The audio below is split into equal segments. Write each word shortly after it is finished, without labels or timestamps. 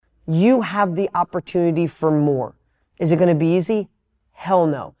You have the opportunity for more. Is it going to be easy? Hell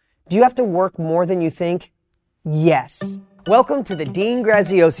no. Do you have to work more than you think? Yes. Welcome to the Dean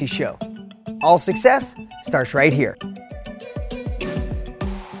Graziosi Show. All success starts right here.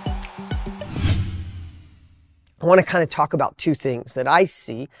 I want to kind of talk about two things that I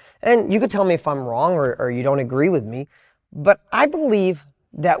see, and you could tell me if I'm wrong or you don't agree with me, but I believe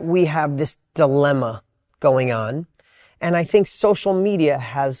that we have this dilemma going on, and I think social media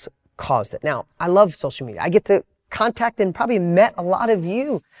has caused it. Now, I love social media. I get to contact and probably met a lot of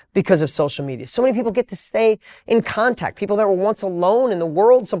you because of social media. So many people get to stay in contact. People that were once alone in the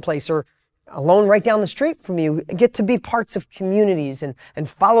world someplace or alone right down the street from you get to be parts of communities and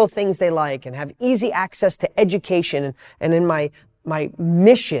follow things they like and have easy access to education. And in my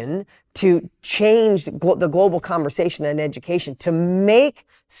mission to change the global conversation and education, to make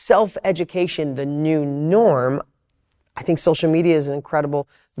self-education the new norm, I think social media is an incredible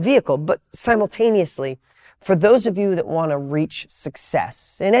vehicle. But simultaneously, for those of you that want to reach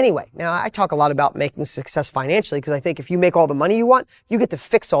success in any way. Now, I talk a lot about making success financially because I think if you make all the money you want, you get to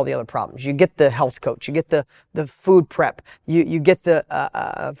fix all the other problems. You get the health coach, you get the food prep, you get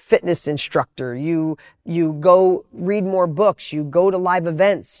the fitness instructor, you go read more books, you go to live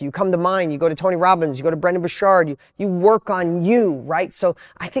events, you come to mine, you go to Tony Robbins, you go to Brendon Burchard, you work on you, right? So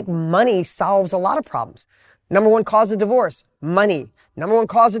I think money solves a lot of problems. Number one cause of divorce, money. Number one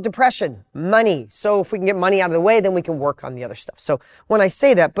cause of depression, money. So if we can get money out of the way, then we can work on the other stuff. So when I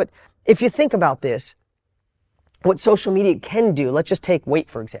say that, but if you think about this, what social media can do, let's just take weight,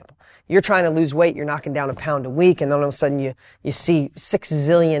 for example. You're trying to lose weight, you're knocking down a pound a week, and then all of a sudden you see 6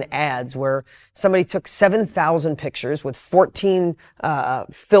 zillion ads where somebody took 7,000 pictures with 14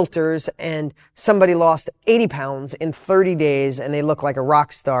 filters, and somebody lost 80 pounds in 30 days, and they look like a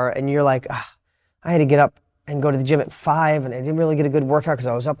rock star, and you're like, I had to get up and go to the gym at 5, and I didn't really get a good workout because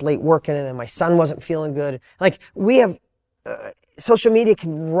I was up late working, and then my son wasn't feeling good. Like, we have, social media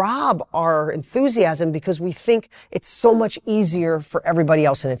can rob our enthusiasm because we think it's so much easier for everybody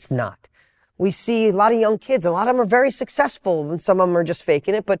else, and it's not. We see a lot of young kids, a lot of them are very successful, and some of them are just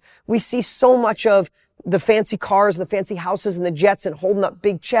faking it, but we see so much of the fancy cars, the fancy houses, and the jets, and holding up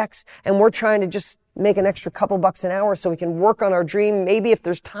big checks, and we're trying to just make an extra couple bucks an hour so we can work on our dream. Maybe if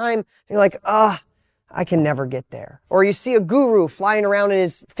there's time, and you're like, I can never get there. Or you see a guru flying around in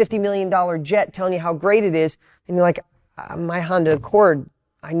his $50 million jet telling you how great it is, and you're like, my Honda Accord,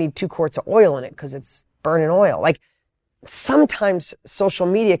 I need 2 quarts of oil in it because it's burning oil. Like, sometimes social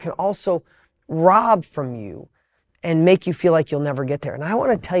media can also rob from you and make you feel like you'll never get there. And I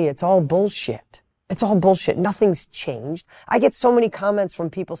want to tell you, it's all bullshit. It's all bullshit. Nothing's changed. I get so many comments from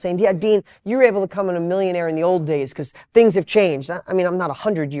people saying, yeah, Dean, you were able to become a millionaire in the old days because things have changed. I mean, I'm not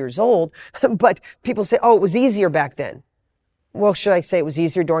 100 years old, but people say, oh, it was easier back then. Well, should I say it was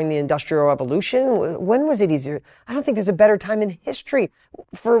easier during the Industrial Revolution? When was it easier? I don't think there's a better time in history.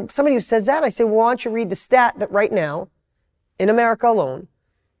 For somebody who says that, I say, well, why don't you read the stat that right now, in America alone,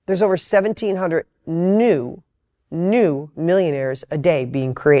 there's over 1,700 new millionaires a day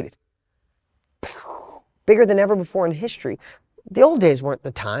being created. Bigger than ever before in history. The old days weren't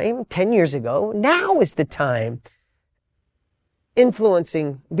the time, 10 years ago. Now is the time.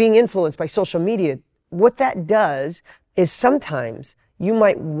 Being influenced by social media, what that does is sometimes you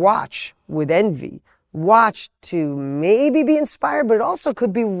might watch with envy, watch to maybe be inspired, but it also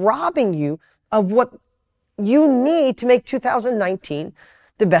could be robbing you of what you need to make 2019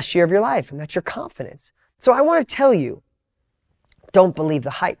 the best year of your life, and that's your confidence. So I want to tell you, don't believe the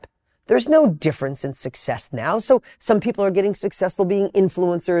hype. There's no difference in success now. So some people are getting successful being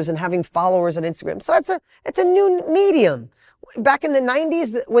influencers and having followers on Instagram. So it's a new medium. Back in the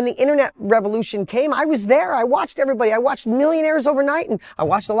 90s, when the internet revolution came, I was there. I watched everybody. I watched millionaires overnight, and I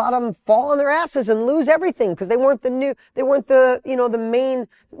watched a lot of them fall on their asses and lose everything because they weren't they weren't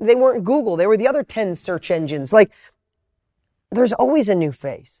Google. They were the other 10 search engines. Like, there's always a new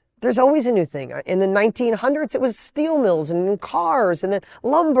face. There's always a new thing. In the 1900s, it was steel mills and cars and then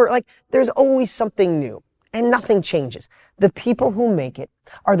lumber. Like, there's always something new, and nothing changes. The people who make it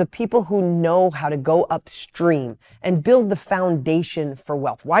are the people who know how to go upstream and build the foundation for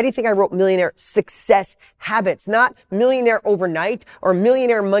wealth. Why do you think I wrote Millionaire Success Habits? Not Millionaire Overnight or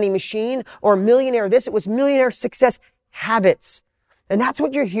Millionaire Money Machine or Millionaire this. It was Millionaire Success Habits. And that's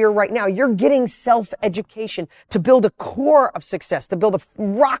what you're here right now. You're getting self-education to build a core of success, to build a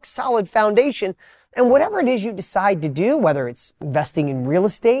rock-solid foundation. And whatever it is you decide to do, whether it's investing in real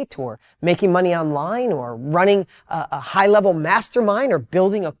estate or making money online or running a high-level mastermind or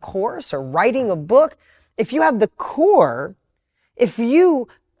building a course or writing a book, if you have the core, if you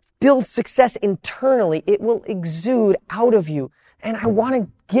build success internally, it will exude out of you. And I want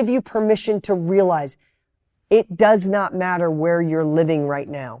to give you permission to realize it does not matter where you're living right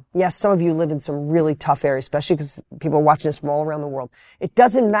now. Yes, some of you live in some really tough areas, especially because people are watching this from all around the world. It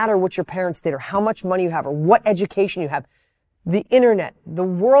doesn't matter what your parents did or how much money you have or what education you have. The internet, the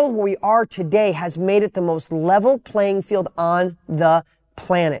world where we are today has made it the most level playing field on the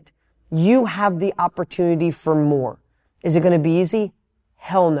planet. You have the opportunity for more. Is it going to be easy?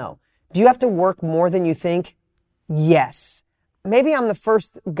 Hell no. Do you have to work more than you think? Yes. Maybe I'm the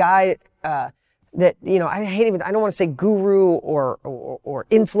first guy that, I don't want to say guru or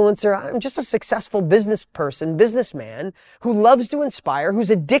influencer. I'm just a successful businessman who loves to inspire, who's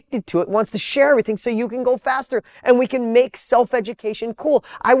addicted to it, wants to share everything so you can go faster and we can make self-education cool.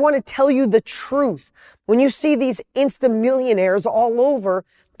 I want to tell you the truth. When you see these insta-millionaires all over,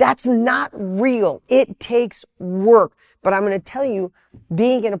 that's not real. It takes work. But I'm going to tell you,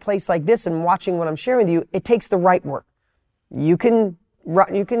 being in a place like this and watching what I'm sharing with you, it takes the right work. You can run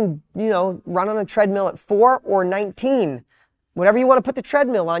on a treadmill at 4 or 19. Whatever you want to put the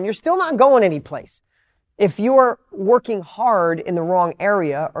treadmill on, you're still not going anyplace. If you're working hard in the wrong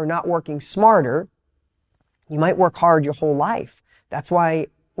area or not working smarter, you might work hard your whole life. That's why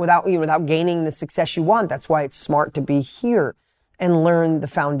without gaining the success you want, that's why it's smart to be here and learn the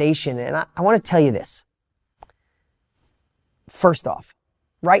foundation. And I want to tell you this. First off,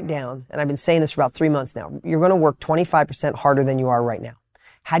 write down, and I've been saying this for about 3 months now, you're going to work 25% harder than you are right now.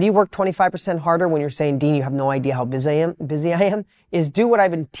 How do you work 25% harder when you're saying, Dean, you have no idea how busy I am? Is do what I've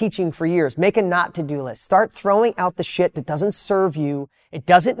been teaching for years. Make a not to-do list. Start throwing out the shit that doesn't serve you. It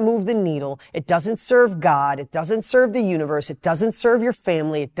doesn't move the needle. It doesn't serve God. It doesn't serve the universe. It doesn't serve your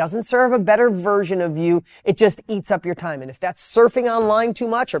family. It doesn't serve a better version of you. It just eats up your time. And if that's surfing online too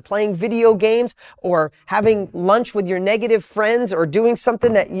much or playing video games or having lunch with your negative friends or doing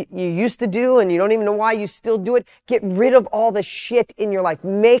something that you used to do and you don't even know why you still do it, get rid of all the shit in your life.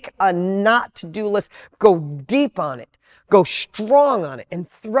 Make a not to-do list. Go deep on it. Go strong on it and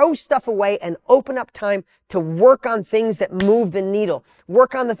throw stuff away and open up time to work on things that move the needle.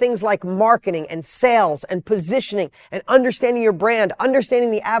 Work on the things like marketing and sales and positioning and understanding your brand,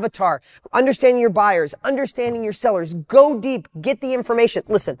 understanding the avatar, understanding your buyers, understanding your sellers. Go deep. Get the information.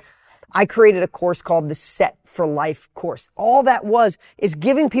 Listen, I created a course called the Set for Life course. All that is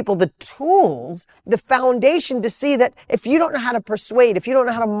giving people the tools, the foundation to see that if you don't know how to persuade, if you don't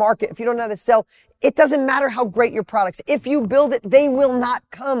know how to market, if you don't know how to sell, it doesn't matter how great your products. If you build it, they will not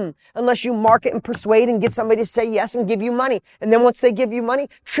come unless you market and persuade and get somebody to say yes and give you money. And then once they give you money,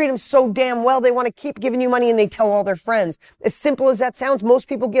 treat them so damn well, they want to keep giving you money and they tell all their friends. As simple as that sounds, most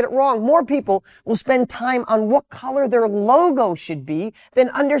people get it wrong. More people will spend time on what color their logo should be than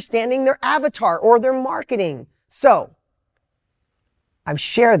understanding their avatar or their marketing. So, I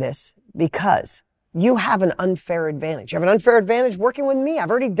share this because you have an unfair advantage. You have an unfair advantage working with me.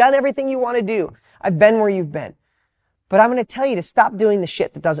 I've already done everything you want to do. I've been where you've been. But I'm going to tell you to stop doing the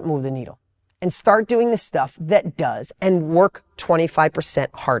shit that doesn't move the needle and start doing the stuff that does and work 25%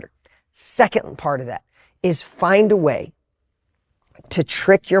 harder. Second part of that is find a way to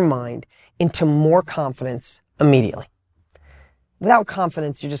trick your mind into more confidence immediately. Without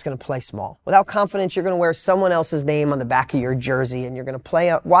confidence, you're just going to play small. Without confidence, you're going to wear someone else's name on the back of your jersey and you're going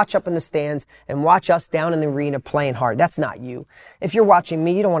to watch up in the stands and watch us down in the arena playing hard. That's not you. If you're watching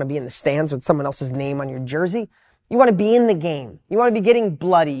me, you don't want to be in the stands with someone else's name on your jersey. You want to be in the game. You want to be getting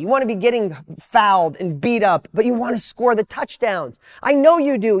bloody. You want to be getting fouled and beat up, but you want to score the touchdowns. I know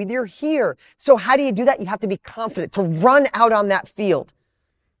you do. You're here. So how do you do that? You have to be confident to run out on that field.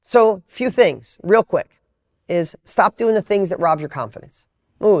 So, few things, real quick. Is stop doing the things that rob your confidence.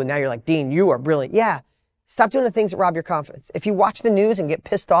 Ooh, now you're like, Dean, you are brilliant. Yeah, stop doing the things that rob your confidence. If you watch the news and get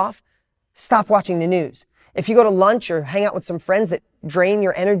pissed off, stop watching the news. If you go to lunch or hang out with some friends that drain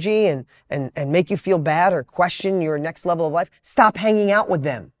your energy and make you feel bad or question your next level of life, stop hanging out with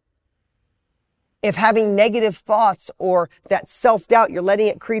them. If having negative thoughts or that self-doubt, you're letting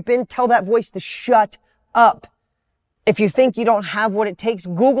it creep in, tell that voice to shut up. If you think you don't have what it takes,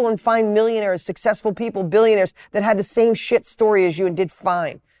 Google and find millionaires, successful people, billionaires that had the same shit story as you and did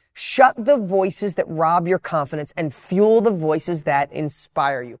fine. Shut the voices that rob your confidence and fuel the voices that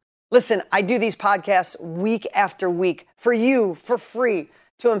inspire you. Listen, I do these podcasts week after week for you, for free,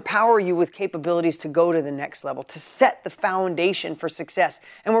 to empower you with capabilities to go to the next level, to set the foundation for success.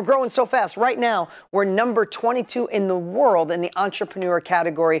 And we're growing so fast. Right now, we're number 22 in the world in the entrepreneur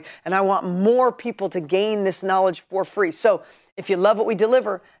category, and I want more people to gain this knowledge for free. So if you love what we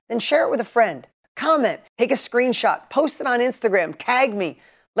deliver, then share it with a friend. Comment, take a screenshot, post it on Instagram, tag me.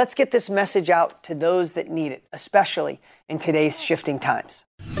 Let's get this message out to those that need it, especially in today's shifting times.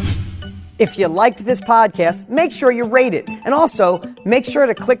 If you liked this podcast, make sure you rate it. And also, make sure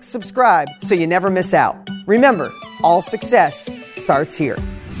to click subscribe so you never miss out. Remember, all success starts here.